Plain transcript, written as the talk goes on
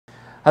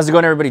How's it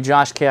going, everybody?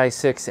 Josh,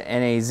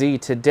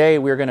 KI6NAZ. Today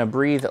we're going to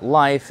breathe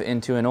life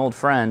into an old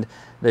friend,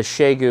 the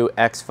Xiegu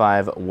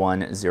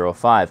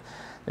X5105.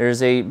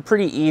 There's a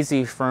pretty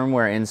easy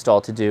firmware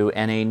install to do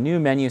and a new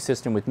menu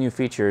system with new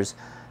features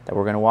that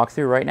we're going to walk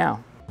through right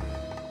now.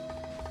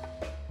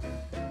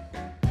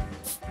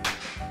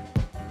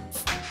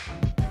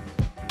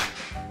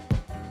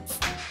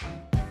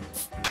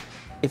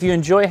 If you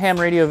enjoy ham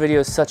radio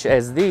videos such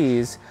as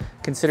these,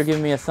 consider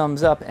giving me a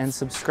thumbs up and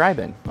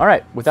subscribing. All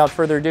right, without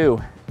further ado,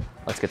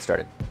 let's get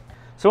started.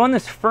 So on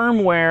this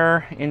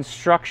firmware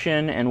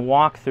instruction and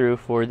walkthrough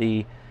for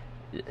the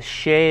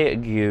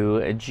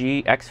Xiegu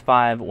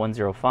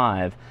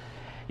X5105,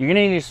 you're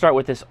gonna need to start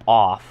with this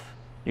off.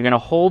 You're gonna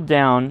hold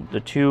down the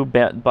two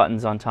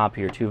buttons on top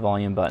here, two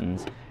volume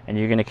buttons, and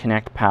you're gonna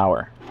connect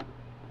power.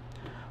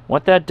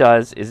 What that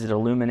does is it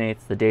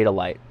illuminates the data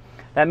light.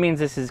 That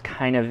means this is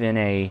kind of in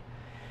a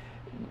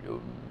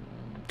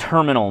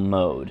terminal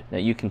mode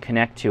that you can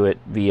connect to it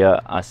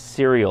via a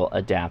serial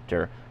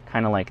adapter,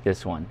 kind of like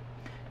this one.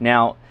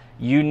 Now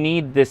you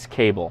need this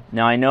cable.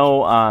 Now I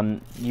know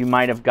you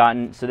might have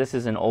gotten, so this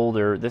is an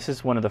older, this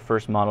is one of the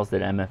first models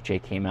that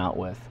MFJ came out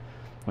with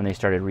when they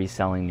started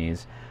reselling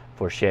these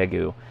for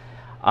Xiegu.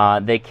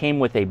 They came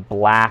with a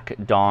black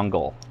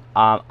dongle.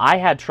 I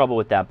had trouble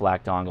with that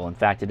black dongle. In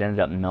fact, it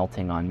ended up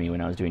melting on me when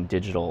I was doing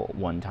digital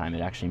one time.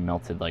 It actually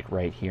melted like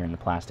right here in the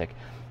plastic.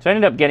 So I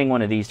ended up getting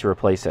one of these to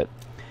replace it.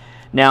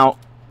 Now,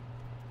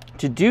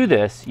 to do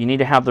this, you need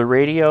to have the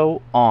radio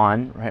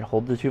on, right?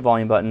 Hold the two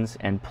volume buttons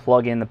and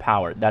plug in the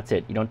power. That's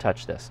it. You don't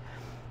touch this.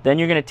 Then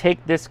you're going to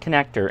take this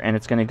connector and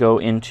it's going to go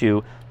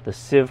into the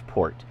sieve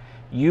port.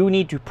 You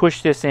need to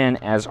push this in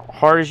as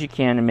hard as you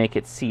can and make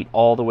it seat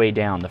all the way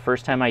down. The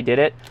first time I did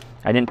it,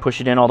 I didn't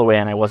push it in all the way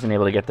and I wasn't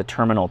able to get the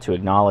terminal to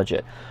acknowledge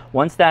it.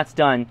 Once that's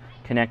done,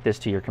 connect this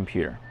to your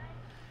computer.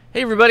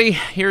 Hey everybody,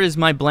 here is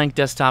my blank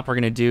desktop. We're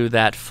going to do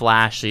that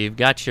flash. So you've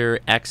got your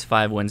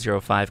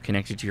X5105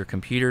 connected to your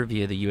computer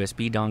via the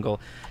USB dongle.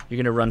 You're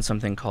going to run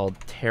something called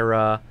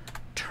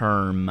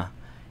Term,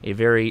 a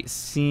very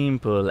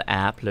simple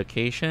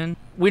application.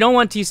 We don't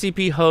want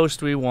TCP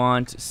host, we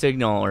want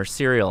signal or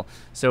serial.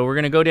 So we're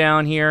going to go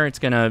down here. It's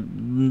going to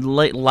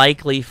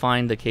likely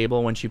find the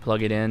cable once you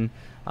plug it in.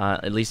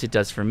 At least it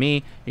does for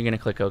me. You're going to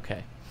click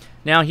OK.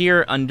 Now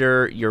here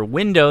under your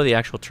window, the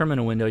actual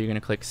terminal window, you're going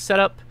to click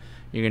Setup.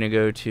 You're going to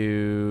go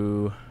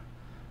to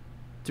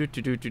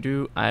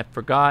I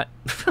forgot.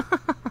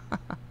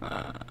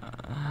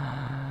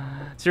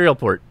 Serial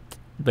port.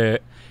 And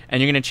you're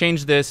going to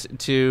change this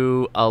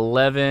to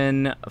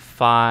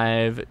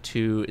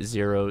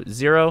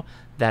 115200.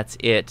 That's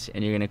it.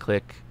 And you're going to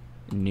click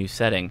New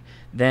Setting.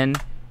 Then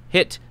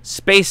hit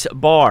Space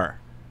Bar.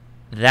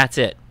 That's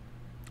it.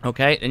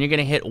 Okay, then you're going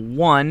to hit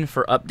 1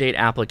 for Update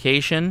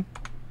Application.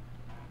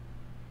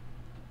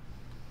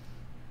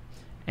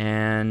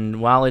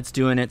 And while it's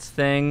doing its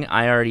thing,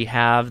 I already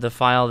have the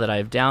file that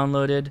I've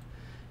downloaded.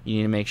 You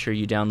need to make sure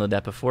you download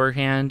that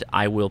beforehand.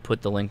 I will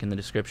put the link in the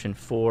description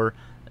for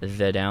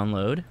the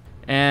download.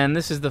 And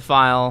this is the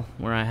file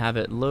where I have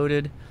it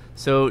loaded.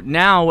 So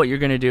now what you're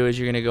going to do is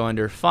you're going to go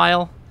under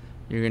File,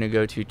 you're going to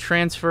go to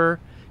Transfer,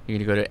 you're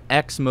going to go to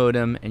X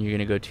Modem, and you're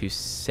going to go to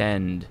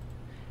Send.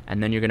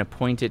 And then you're going to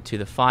point it to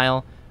the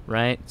file,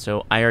 right?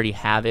 So I already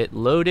have it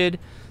loaded.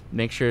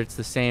 Make sure it's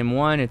the same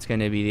one. It's going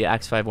to be the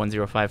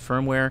X5105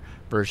 Firmware,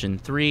 version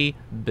 3,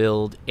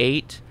 build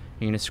 8.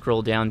 You're going to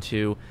scroll down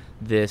to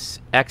this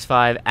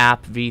X5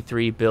 app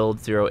v3 build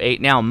 08.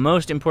 Now,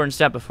 most important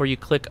step before you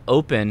click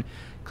open,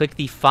 click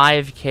the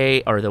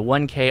 5K or the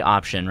 1K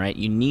option, right?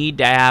 You need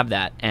to have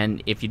that.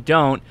 And if you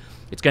don't,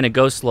 it's going to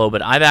go slow,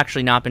 but I've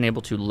actually not been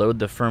able to load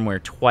the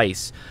firmware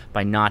twice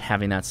by not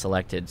having that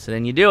selected. So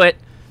then you do it,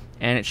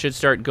 and it should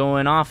start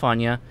going off on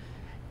you.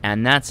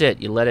 And that's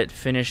it. You let it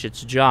finish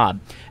its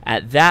job.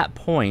 At that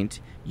point,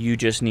 you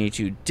just need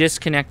to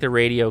disconnect the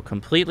radio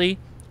completely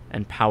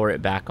and power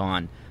it back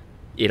on.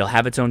 It'll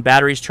have its own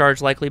batteries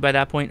charged likely by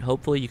that point.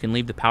 Hopefully, you can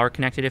leave the power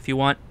connected if you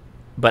want.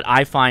 But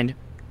I find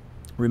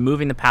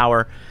removing the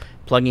power,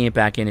 plugging it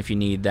back in if you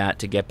need that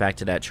to get back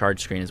to that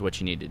charge screen is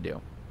what you need to do.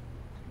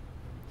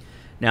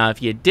 Now,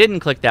 if you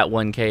didn't click that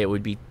 1K, it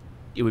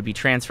would be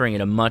transferring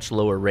at a much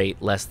lower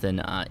rate, less than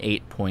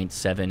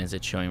 8.7 as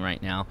it's showing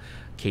right now,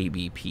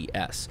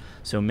 kbps.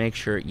 So make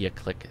sure you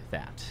click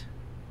that.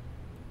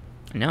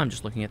 And now I'm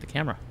just looking at the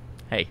camera.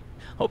 Hey,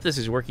 hope this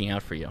is working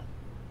out for you.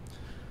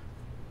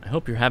 I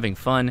hope you're having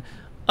fun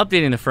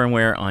updating the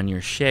firmware on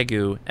your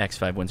Xiegu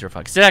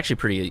X5105. It's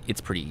actually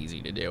it's pretty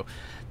easy to do.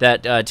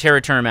 That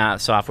Term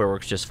app software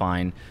works just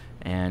fine,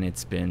 and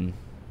it's been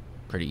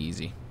pretty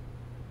easy.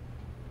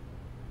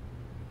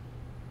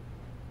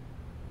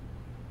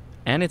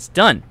 And it's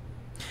done.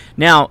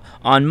 Now,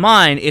 on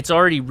mine, it's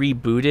already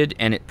rebooted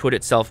and it put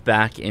itself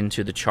back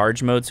into the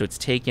charge mode, so it's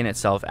taken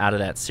itself out of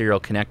that serial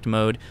connect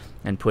mode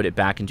and put it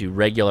back into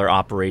regular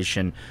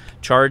operation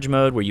charge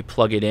mode where you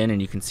plug it in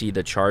and you can see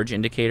the charge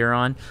indicator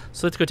on.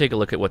 So let's go take a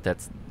look at what that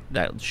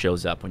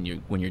shows up when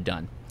you're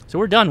done. So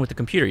we're done with the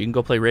computer. You can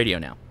go play radio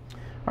now.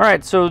 All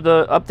right, so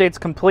the update's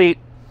complete.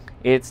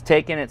 It's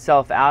taken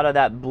itself out of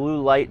that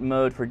blue light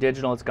mode for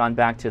digital. It's gone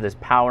back to this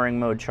powering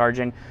mode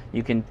charging.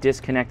 You can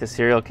disconnect the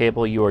serial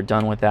cable. You are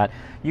done with that.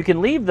 You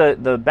can leave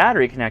the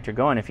battery connector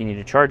going if you need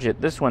to charge it.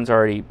 This one's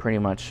already pretty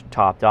much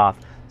topped off,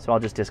 so I'll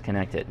just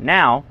disconnect it.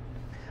 Now,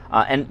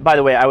 and by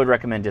the way, I would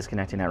recommend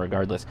disconnecting that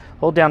regardless.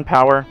 Hold down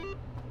power,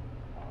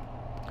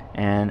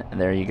 and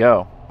there you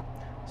go.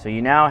 So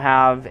you now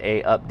have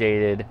a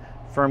updated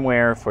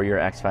firmware for your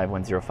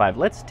X5105.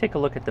 Let's take a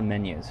look at the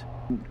menus.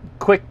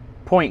 Quick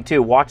point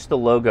too, watch the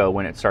logo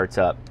when it starts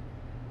up.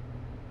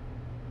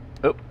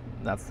 Oh,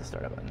 that's the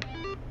startup button.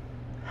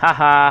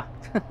 Haha.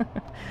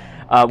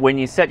 When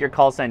you set your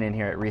call sign in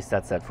here, it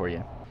resets that for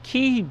you.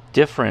 Key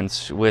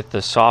difference with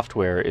the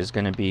software is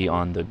going to be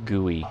on the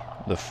GUI,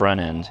 the front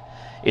end.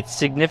 It's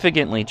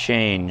significantly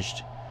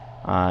changed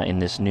in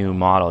this new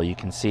model. You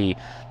can see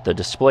the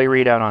display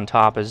readout on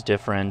top is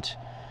different.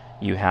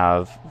 You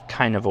have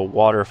kind of a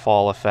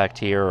waterfall effect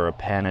here, or a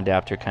pen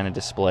adapter kind of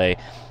display,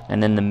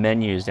 and then the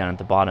menus down at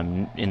the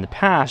bottom. In the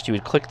past, you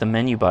would click the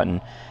menu button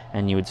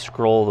and you would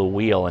scroll the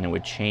wheel and it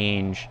would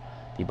change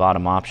the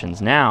bottom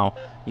options. Now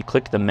you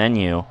click the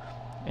menu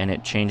and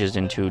it changes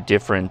into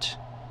different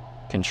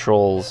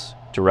controls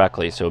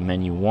directly. So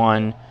menu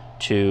 1,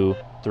 2,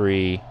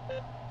 3,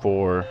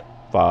 4,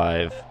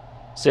 5,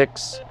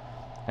 6,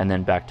 and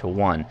then back to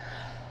 1.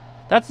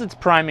 That's its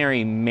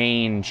primary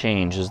main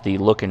change, is the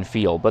look and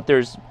feel, but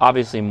there's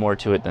obviously more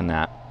to it than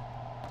that.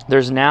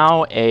 There's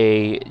now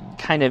a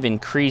kind of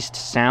increased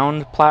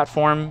sound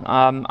platform.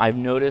 I've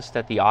noticed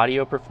that the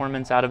audio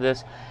performance out of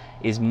this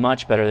is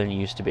much better than it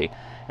used to be,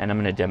 and I'm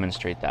going to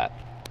demonstrate that.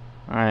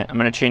 Alright, I'm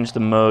going to change the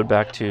mode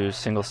back to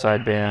single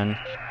sideband.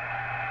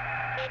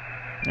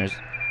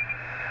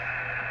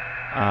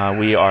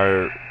 We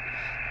are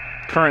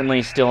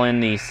currently still in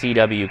the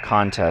CW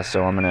contest,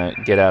 so I'm going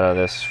to get out of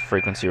this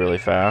frequency really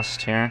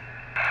fast here.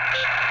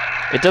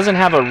 It doesn't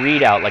have a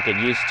readout like it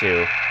used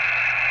to,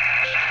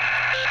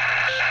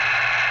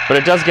 but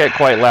it does get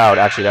quite loud.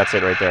 Actually, that's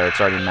it right there. It's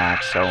already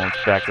maxed, so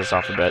let's back this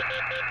off a bit.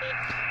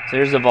 So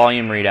here's the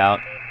volume readout.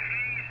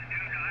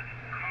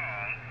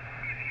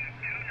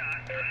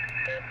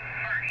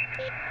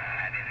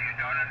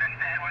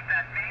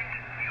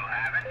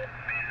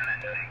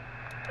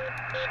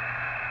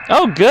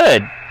 Oh,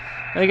 good.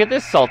 Look at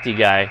this salty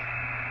guy.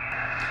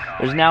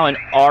 There's now an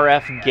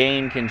RF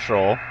gain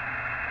control.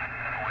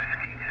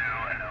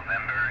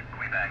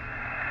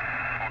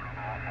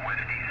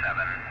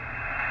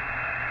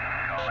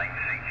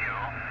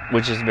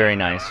 Which is very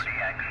nice.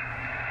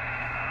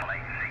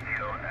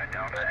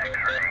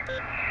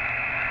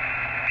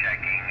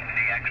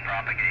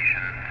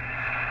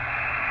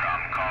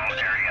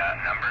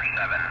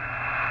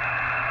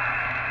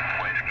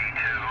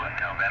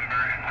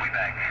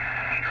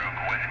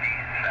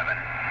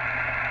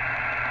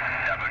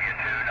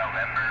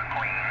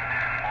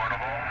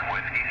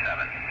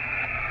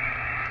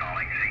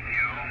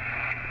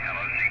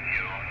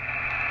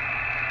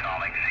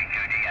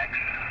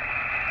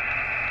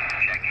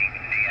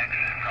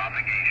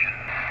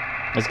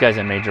 This guy's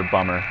a major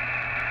bummer.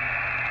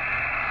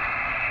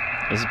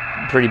 He's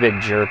a pretty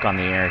big jerk on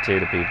the air too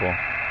to people.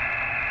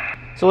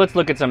 So let's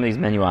look at some of these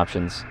menu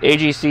options.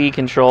 AGC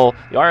control,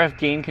 the RF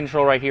gain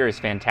control right here is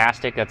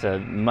fantastic. That's a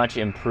much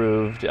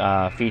improved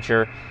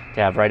feature to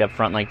have right up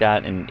front like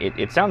that, and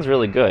it sounds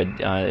really good.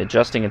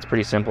 Adjusting, it's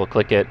pretty simple.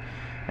 Click it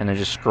and then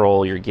just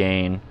scroll your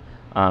gain.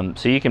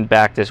 So you can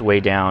back this way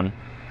down.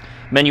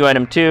 Menu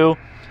item 2,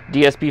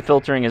 DSP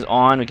filtering is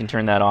on. We can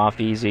turn that off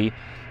easy.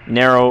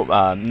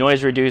 Narrow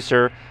noise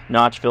reducer,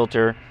 notch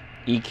filter,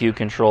 EQ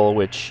control,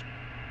 which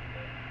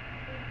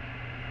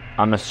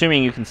I'm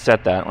assuming you can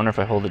set that. I wonder if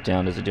I hold it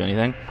down, does it do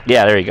anything?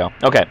 Yeah, there you go.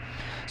 Okay,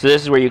 so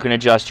this is where you can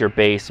adjust your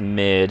bass,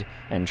 mid,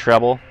 and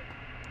treble.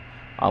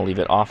 I'll leave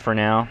it off for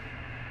now.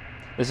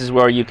 This is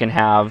where you can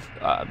have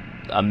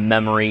a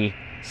memory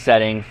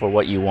setting for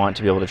what you want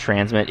to be able to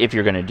transmit, if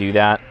you're going to do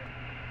that.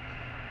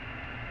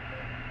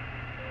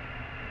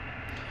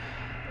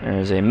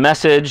 There's a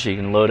message. You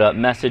can load up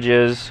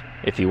messages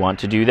if you want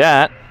to do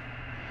that.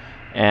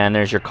 And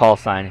there's your call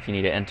sign if you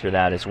need to enter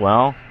that as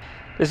well.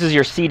 This is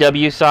your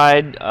CW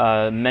side,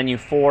 menu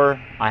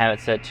 4. I have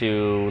it set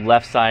to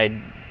left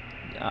side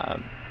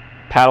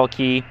paddle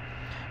key.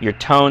 Your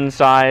tone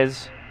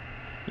size,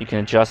 you can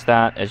adjust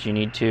that as you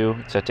need to.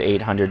 It's set to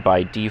 800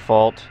 by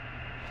default.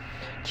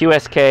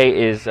 QSK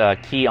is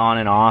key on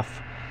and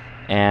off,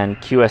 and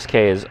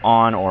QSK is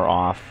on or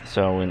off,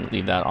 so we'll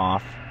leave that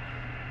off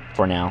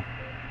for now.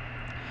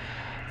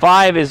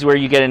 5 is where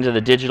you get into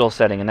the digital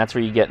setting, and that's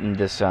where you get in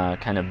this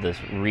kind of this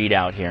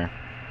readout here.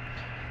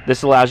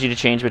 This allows you to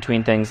change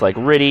between things like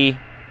RTTY,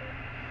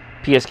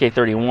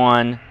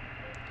 PSK31,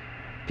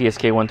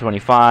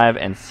 PSK125,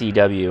 and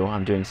CW.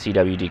 I'm doing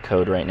CW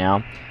decode right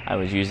now. I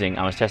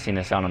was testing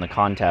this out on the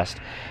contest.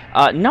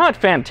 Not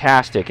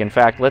fantastic. In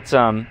fact, let's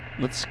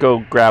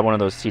go grab one of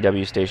those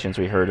CW stations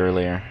we heard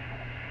earlier.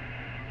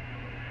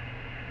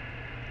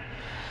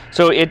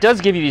 So it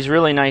does give you these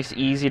really nice,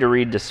 easy to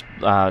read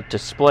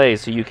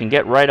displays, so you can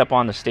get right up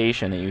on the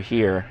station that you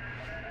hear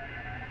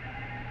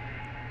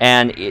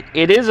And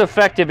it is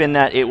effective in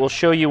that it will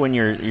show you when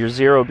you're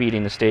zero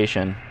beating the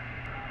station.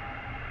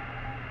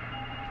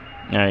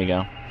 There you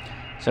go.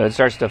 So it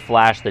starts to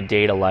flash the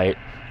data light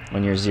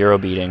when you're zero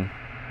beating.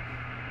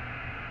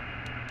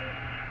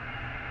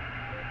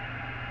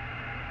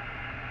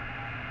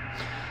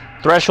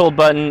 Threshold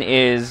button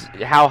is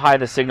how high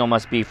the signal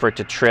must be for it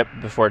to trip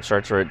before it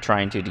starts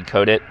trying to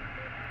decode it.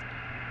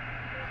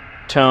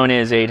 Tone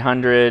is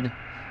 800.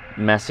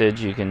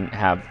 Message, you can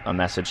have a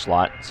message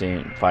slot, so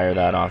you can fire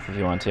that off if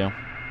you want to.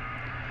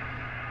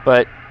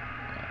 But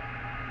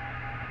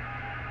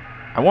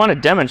I want to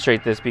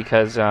demonstrate this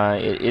because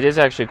it is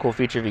actually a cool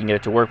feature if you can get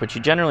it to work, but you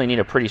generally need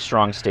a pretty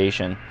strong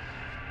station.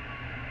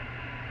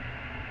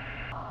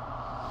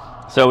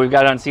 So we've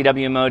got it on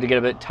CW mode to get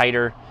a bit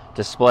tighter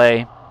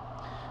display.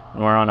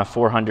 And we're on a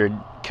 400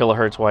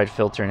 kilohertz wide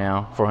filter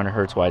now, 400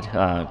 hertz wide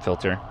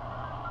filter.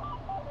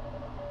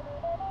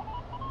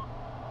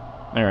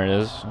 There it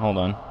is. Hold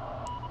on.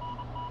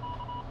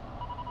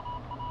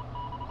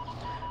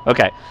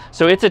 Okay,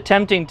 so it's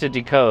attempting to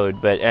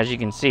decode, but as you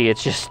can see,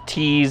 it's just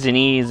T's and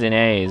E's and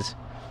A's.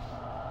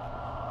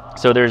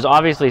 So there's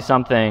obviously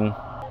something.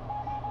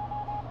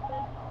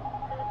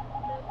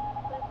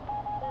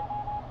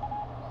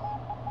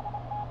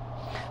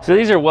 So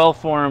these are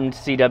well-formed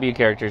CW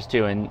characters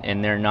too,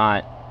 and they're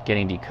not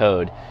getting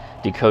decoded.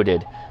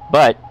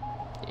 But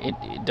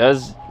it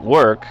does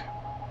work.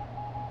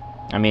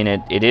 I mean,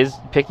 it is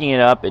picking it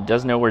up. It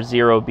does know we're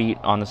zero beat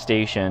on the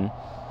station.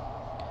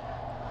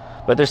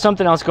 But there's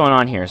something else going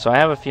on here, so I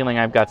have a feeling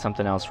I've got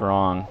something else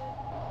wrong.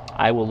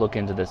 I will look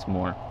into this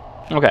more.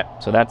 Okay,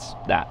 so that's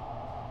that.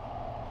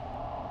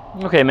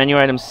 Okay, menu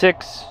item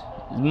 6.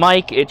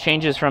 Mic, it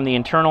changes from the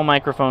internal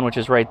microphone, which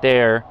is right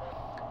there,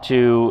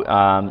 to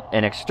an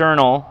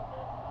internal,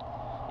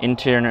 and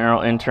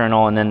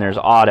then there's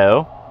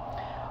auto.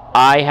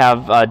 I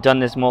have done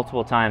this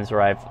multiple times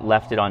where I've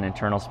left it on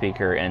internal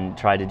speaker and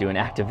tried to do an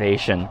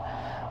activation.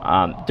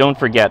 Don't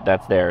forget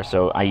that's there,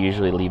 so I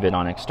usually leave it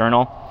on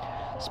external.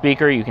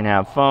 Speaker, you can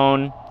have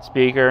phone,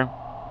 speaker.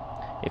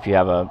 If you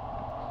have a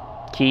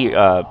key,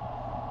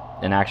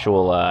 an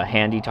actual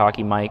handy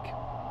talkie mic.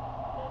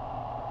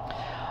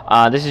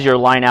 This is your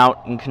line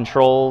out and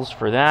controls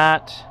for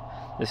that.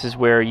 This is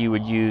where you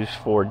would use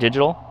for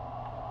digital.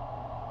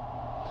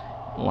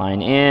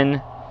 Line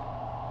in,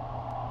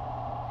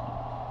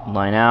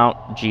 line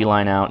out, G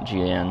line out, G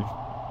in.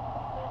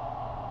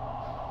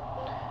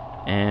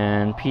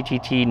 And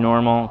PTT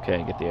normal.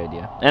 Okay, get the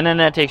idea. And then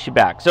that takes you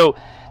back. So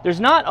there's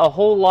not a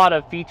whole lot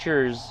of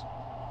features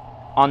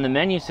on the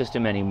menu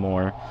system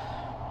anymore.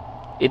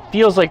 It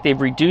feels like they've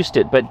reduced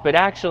it, but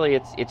actually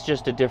it's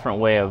just a different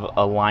way of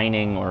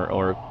aligning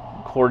or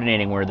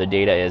coordinating where the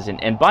data is.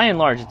 And by and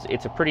large,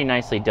 it's a pretty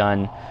nicely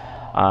done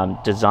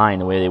design,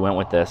 the way they went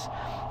with this.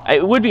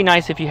 It would be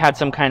nice if you had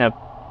some kind of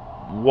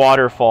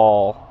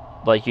waterfall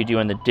like you do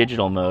in the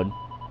digital mode.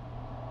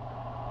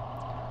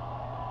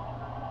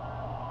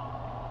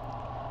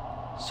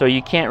 So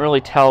you can't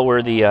really tell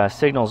where the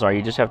signals are.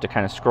 You just have to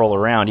kind of scroll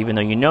around, even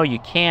though you know you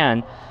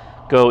can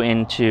go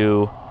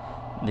into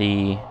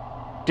the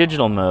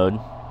digital mode.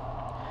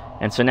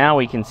 And so now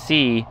we can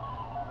see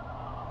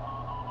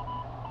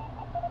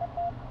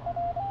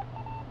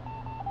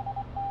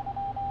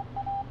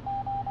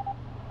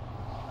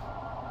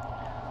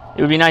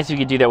it would be nice if you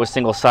could do that with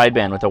single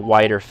sideband with a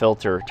wider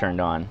filter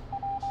turned on.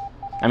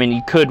 I mean,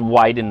 you could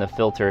widen the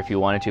filter if you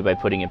wanted to by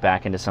putting it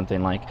back into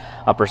something like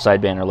upper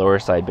sideband or lower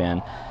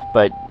sideband,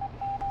 but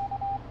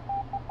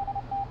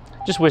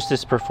just wish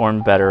this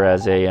performed better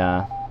as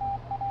a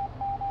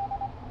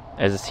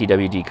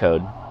CW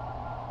decode.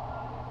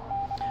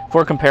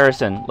 For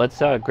comparison, let's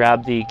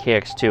grab the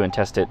KX2 and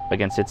test it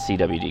against its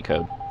CW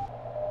decode.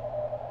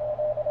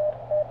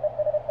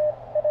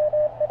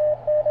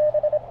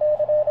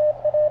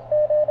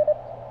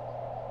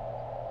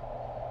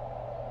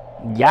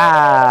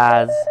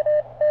 Yes.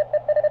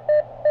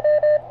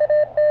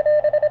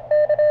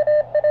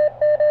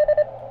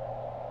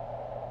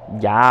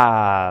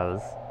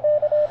 Yes.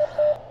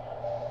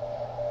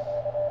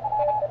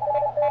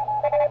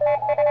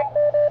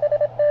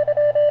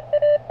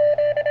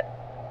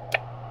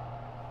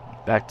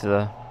 Back to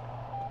the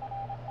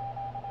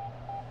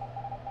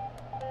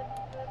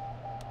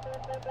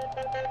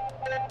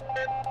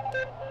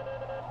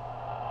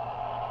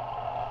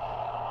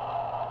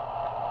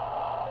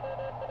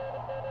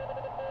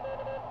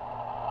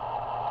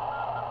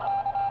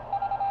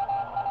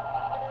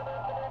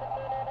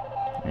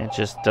it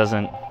just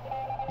doesn't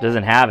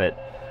have it.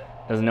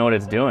 Doesn't know what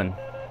it's doing.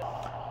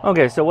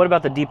 Okay, so what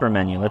about the deeper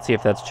menu? Let's see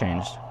if that's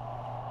changed.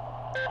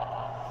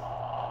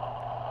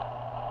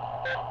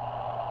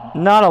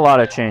 Not a lot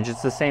of change.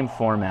 It's the same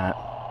format.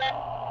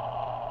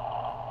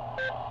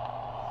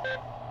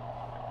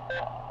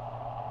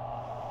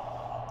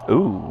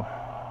 Ooh.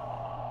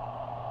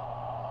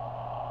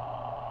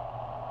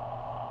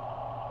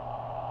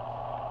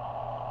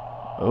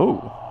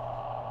 Oh.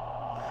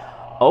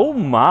 Oh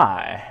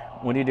my.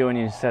 What do you do when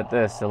you set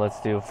this? So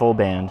let's do full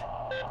band.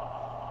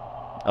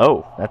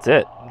 Oh, that's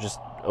it. Just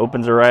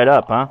opens it right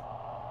up, huh?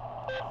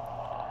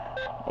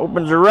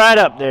 Opens it right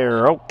up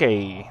there.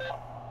 Okay.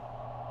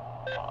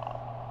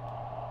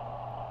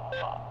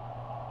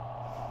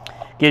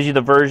 Gives you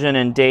the version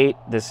and date.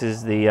 This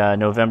is the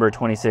November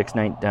 26,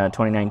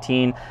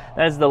 2019.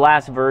 That is the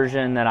last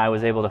version that I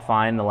was able to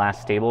find, the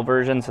last stable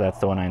version, so that's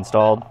the one I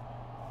installed.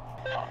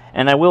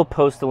 And I will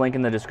post the link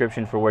in the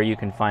description for where you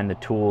can find the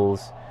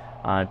tools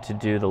to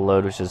do the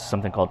load, which is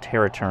something called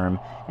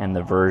Terraterm, and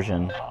the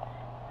version.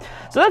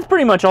 So that's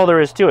pretty much all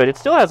there is to it. It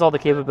still has all the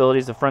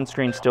capabilities. The front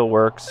screen still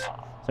works.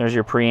 So there's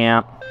your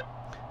preamp,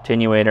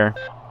 attenuator,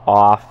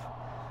 off.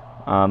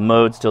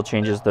 Mode still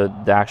changes the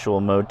actual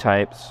mode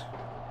types.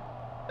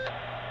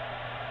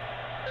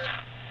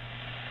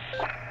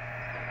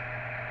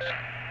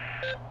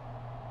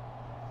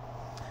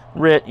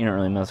 RIT, you don't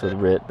really mess with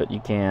RIT, but you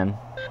can.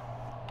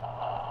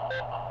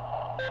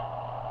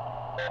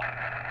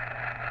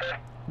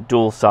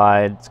 Dual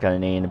side, it's got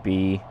an A and a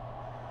B.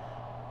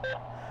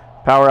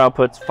 Power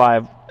output's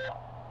 5.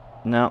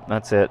 No,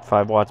 that's it.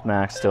 5 watts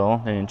max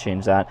still. They didn't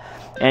change that.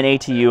 And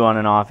ATU on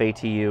and off.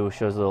 ATU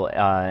shows a little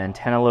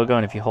antenna logo,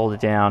 and if you hold it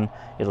down,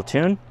 it'll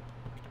tune.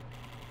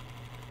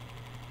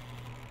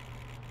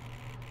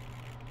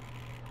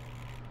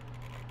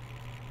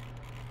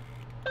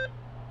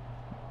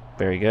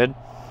 Very good.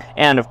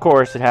 And of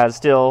course, it has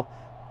still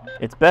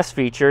its best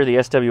feature, the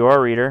SWR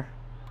reader.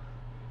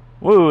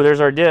 Woo, there's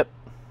our dip.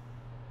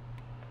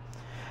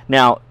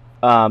 Now,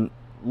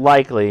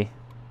 likely,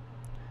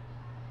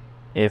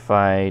 if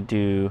I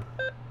do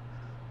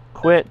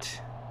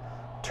quit,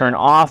 turn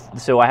off,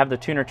 so I have the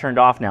tuner turned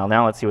off now.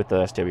 Now let's see what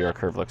the SWR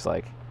curve looks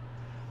like.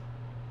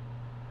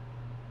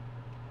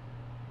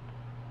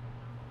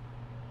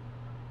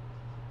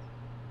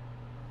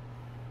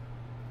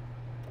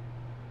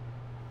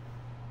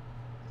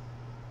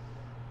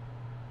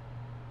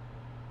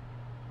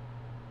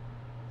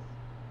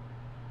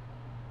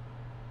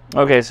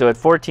 Okay, so at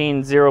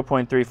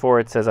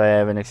 14.0.34 it says I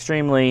have an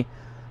extremely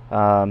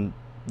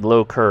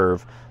low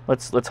curve.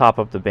 Let's hop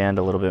up the band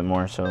a little bit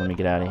more, so let me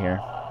get out of here.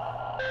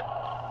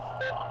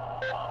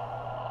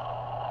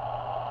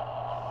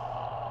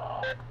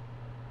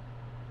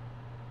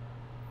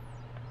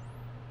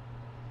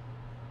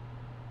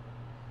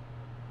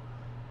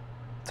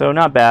 So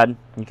not bad.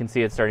 You can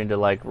see it's starting to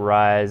like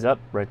rise up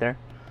right there.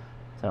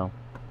 So,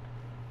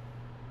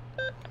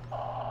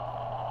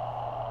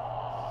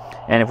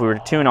 and if we were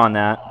to tune on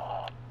that,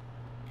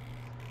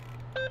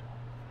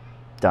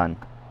 done.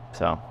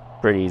 So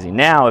pretty easy.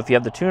 Now if you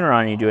have the tuner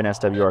on and you do an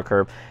SWR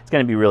curve, it's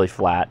going to be really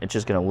flat. It's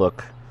just going to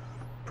look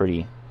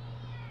pretty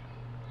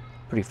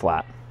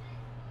flat.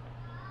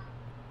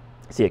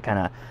 See, it kind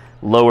of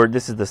lowered.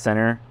 This is the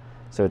center,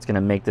 so it's going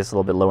to make this a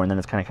little bit lower, and then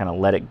it's kind of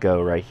let it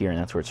go right here, and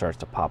that's where it starts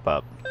to pop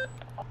up.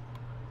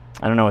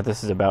 I don't know what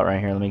this is about right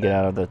here. Let me get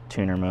out of the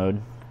tuner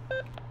mode.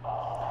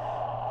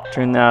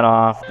 Turn that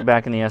off. Go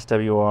back in the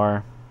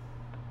SWR.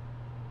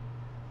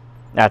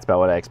 That's about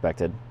what I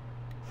expected.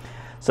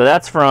 So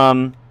that's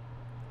from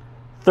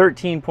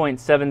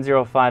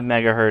 13.705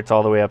 megahertz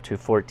all the way up to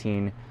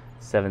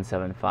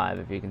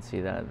 14.775, if you can see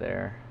that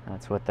there.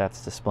 That's what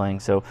that's displaying.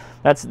 So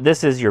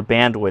this is your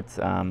bandwidth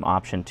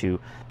option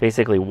to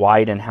basically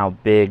widen how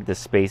big the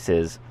space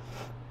is.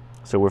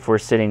 So if we're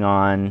sitting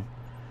on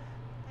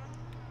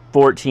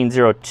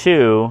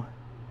 14.02,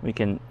 we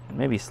can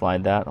maybe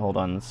slide that. Hold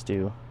on, let's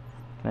do.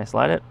 Can I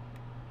slide it?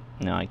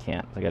 No, I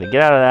can't. I got to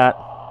get out of that.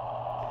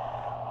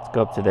 Let's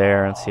go up to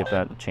there and see if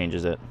that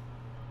changes it.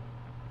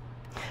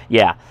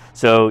 Yeah,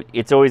 so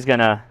it's always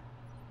gonna.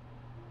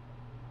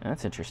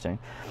 That's interesting.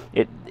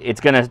 It's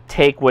gonna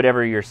take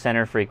whatever your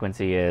center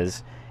frequency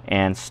is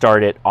and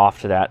start it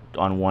off to that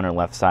on one or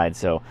left side.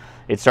 So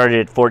it started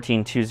at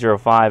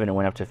 14.205 and it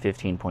went up to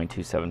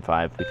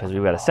 15.275 because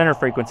we've got a center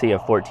frequency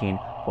of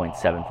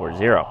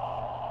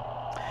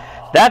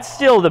 14.740. That's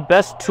still the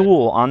best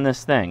tool on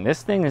this thing.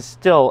 This thing is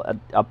still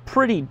a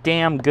pretty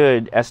damn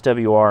good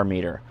SWR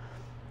meter.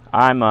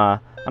 I'm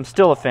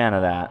still a fan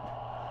of that.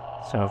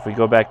 So if we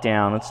go back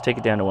down, let's take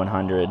it down to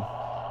 100.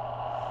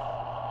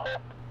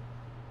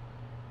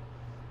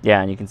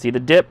 Yeah, and you can see the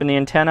dip in the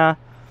antenna.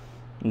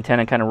 The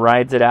antenna kind of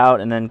rides it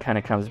out and then kind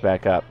of comes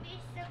back up.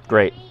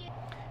 Great.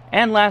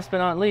 And last but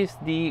not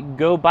least, the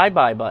go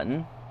bye-bye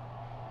button.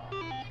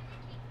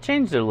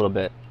 Changed it a little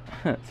bit.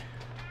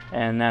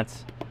 And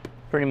that's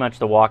pretty much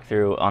the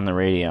walkthrough on the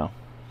radio.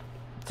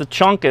 It's a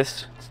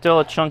chunkus, still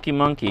a chunky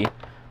monkey,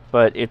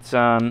 but it's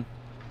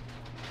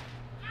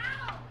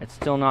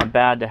still not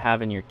bad to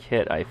have in your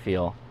kit, I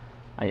feel.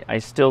 I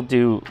still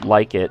do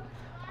like it.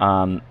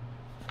 And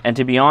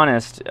to be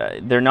honest,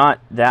 they're not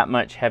that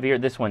much heavier.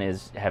 This one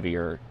is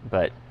heavier,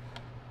 but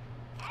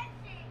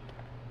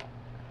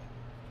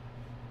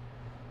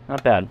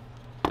not bad.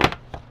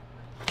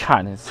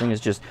 God, this thing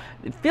is just,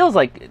 it feels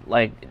like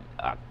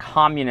a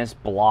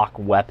communist bloc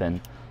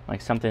weapon, like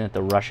something that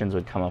the Russians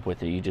would come up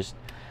with. You just,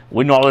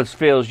 when all else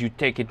fails, you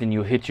take it and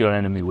you hit your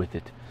enemy with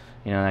it.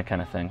 You know, that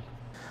kind of thing.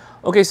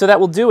 Okay, so that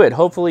will do it.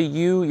 Hopefully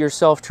you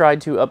yourself tried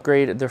to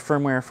upgrade the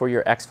firmware for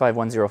your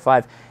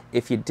X5105.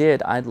 If you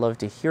did, I'd love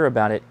to hear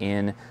about it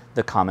in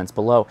the comments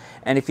below.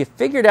 And if you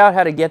figured out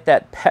how to get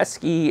that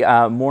pesky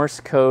Morse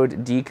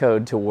code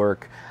decode to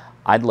work,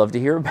 I'd love to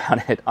hear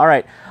about it. All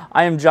right,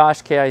 I am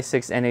Josh,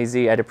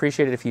 KI6NAZ. I'd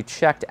appreciate it if you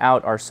checked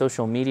out our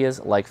social medias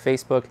like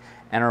Facebook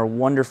and our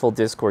wonderful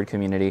Discord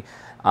community.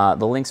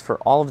 The links for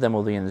all of them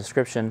will be in the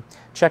description.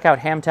 Check out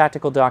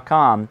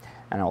hamtactical.com,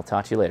 and I'll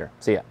talk to you later.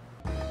 See ya.